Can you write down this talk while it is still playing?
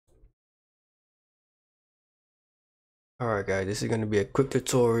Alright guys, this is going to be a quick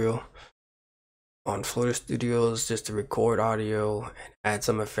tutorial on Flutter Studios just to record audio and add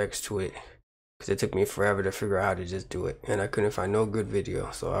some effects to it, because it took me forever to figure out how to just do it and I couldn't find no good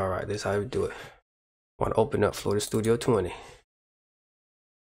video. So alright, this is how we do it. I want to open up Flutter Studio 20.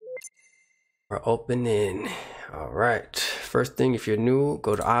 We're opening. Alright, first thing, if you're new,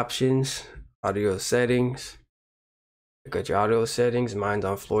 go to options, audio settings. Look at your audio settings. Mine's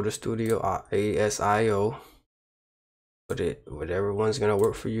on Flutter Studio ASIO. Put it whatever one's gonna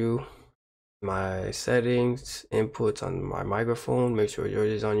work for you. My settings, inputs on my microphone, make sure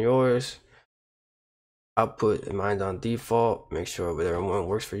yours is on yours. Output, mine's on default, make sure whatever one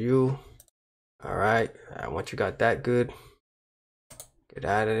works for you. All right, once you got that good, get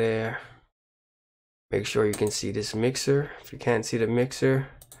out of there. Make sure you can see this mixer. If you can't see the mixer,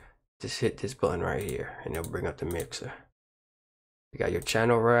 just hit this button right here and it'll bring up the mixer. You got your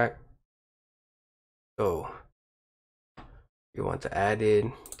channel rack. So you want to add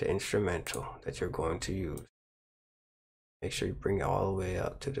in the instrumental that you're going to use. Make sure you bring it all the way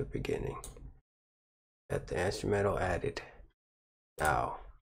up to the beginning. Get the instrumental added. Now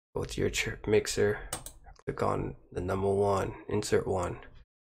go to your mixer, click on the number one, insert one.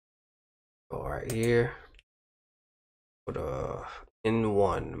 Go right here. Put in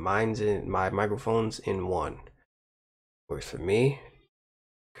one. Mine's in, my microphone's in one. Works for me.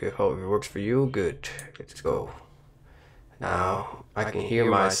 Good. Hope it works for you. Good. Let's go. Now I can hear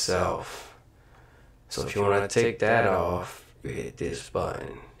myself. So if you want to take that off, you hit this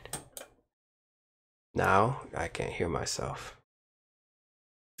button. Now I can't hear myself.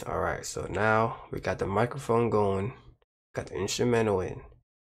 Alright, so now we got the microphone going, got the instrumental in.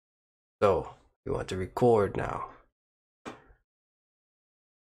 So you want to record now.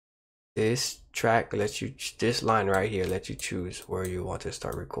 This track lets you, this line right here lets you choose where you want to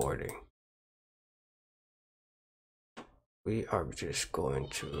start recording. We are just going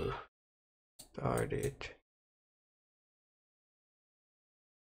to start it.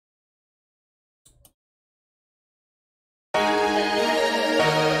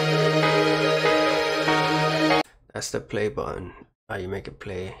 That's the play button. Now you make it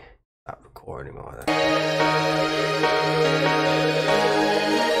play, stop recording, all that.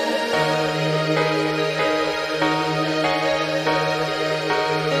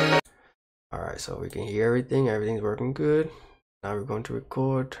 Alright, so we can hear everything. Everything's working good. Now we're going to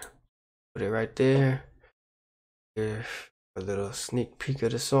record. Put it right there. Here's a little sneak peek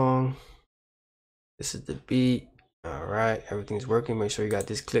of the song. This is the beat. Alright, everything's working. Make sure you got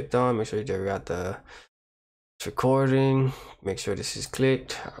this clicked on. Make sure you got the recording. Make sure this is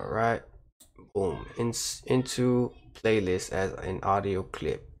clicked. Alright. Boom. Into playlist as an audio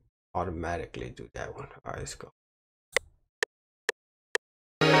clip. Automatically do that one. Alright, let's go.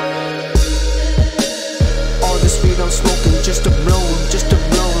 All this weed I'm smoking, just a blow, just a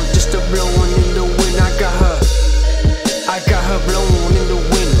blow, just a blowing in the wind. I got her blowing in the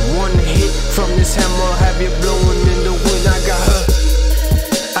wind. One hit from this hammer, have you blowing in the wind. I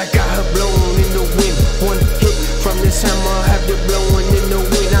got her blowing in the wind. One hit from this hammer, have you blowing in the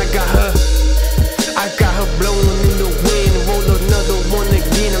wind. I got her blowing in the wind. Roll another one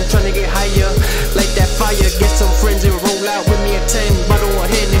again. I'm trying to get higher, like that fire. Get some friends and roll out with me a 10 bottle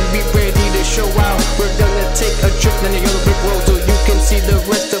ahead and be ready to show out. We're gonna take a trip down the yellow brick road so you can see the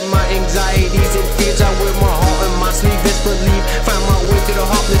rest of my anxieties and fears. I wear my heart on my sleeve, best believe. Find my way to the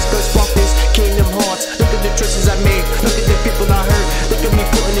heartless, cause fuck this Kingdom Hearts. Look at the choices I made, look at the people I hurt. Look at me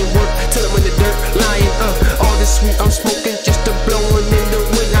putting in work till I'm in the dirt, lying up. All this sweet I'm smoking, just a blowing in the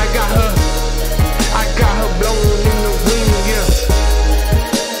wind. I got her blowing in the wind, yeah.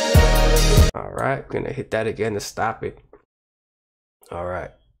 Alright, we're gonna hit that again to stop it.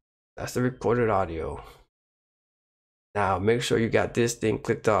 Alright, that's the recorded audio. Now make sure you got this thing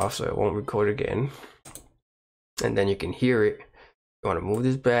clicked off so it won't record again. And then you can hear it. You want to move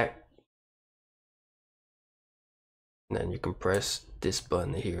this back. And then you can press this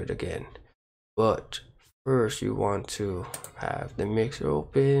button to hear it again. But first you want to have the mixer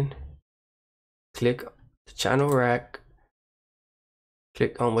open. Click the channel rack.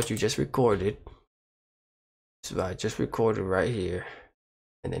 Click on what you just recorded. So I just recorded right here.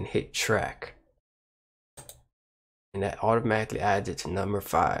 And then hit track. And that automatically adds it to number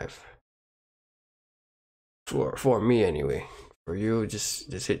 5. For me anyway. For you,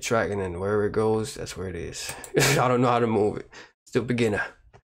 just hit track and then wherever it goes, that's where it is. I don't know how to move it. Still beginner.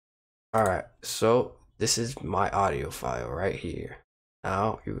 Alright, so this is my audio file right here.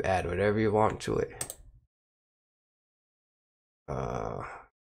 Now you add whatever you want to it.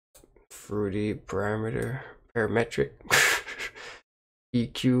 Fruity parametric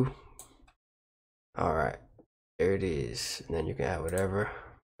EQ. Alright. There it is. And then you can add whatever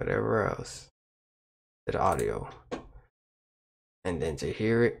else to the audio. And then to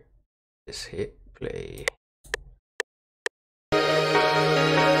hear it, just hit play.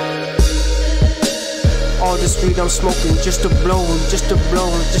 All this weed I'm smoking, just a blowin', just a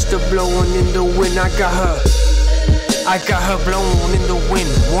blowin', just a blowin' in the wind. I got her blowin' in the wind.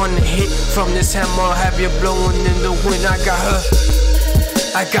 One hit from this hammer, have you blowin' in the wind. I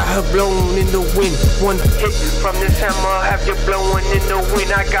got her blowin' in the wind. One hit from this hammer, have you blowin' in the wind.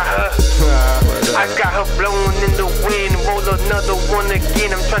 I got her blowin' in the wind. Roll another one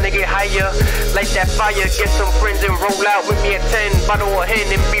again. I'm trying to get higher, light that fire. Get some friends and roll out with me at 10. Bottle of hand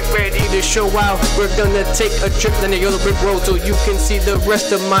and be ready to show out. We're gonna take a trip down the yellow brick road so you can see the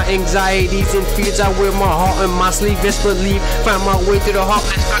rest of my anxieties and fears. I wear my heart on my sleeve. Best believe, find my way to the heart.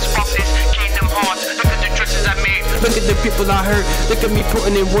 Let's go this Kingdom Hearts. Look at the choices I made. Look at the people I hurt. Look at me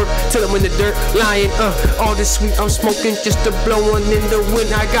putting in work till I'm in the dirt, lying. All this sweet I'm smoking, just a blowing in the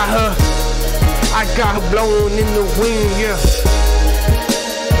wind. I got her blowing in the wind, yeah.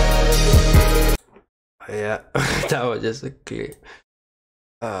 Yeah, that was just a clip.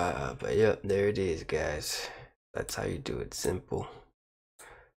 But yep, there it is, guys. That's how you do it. Simple.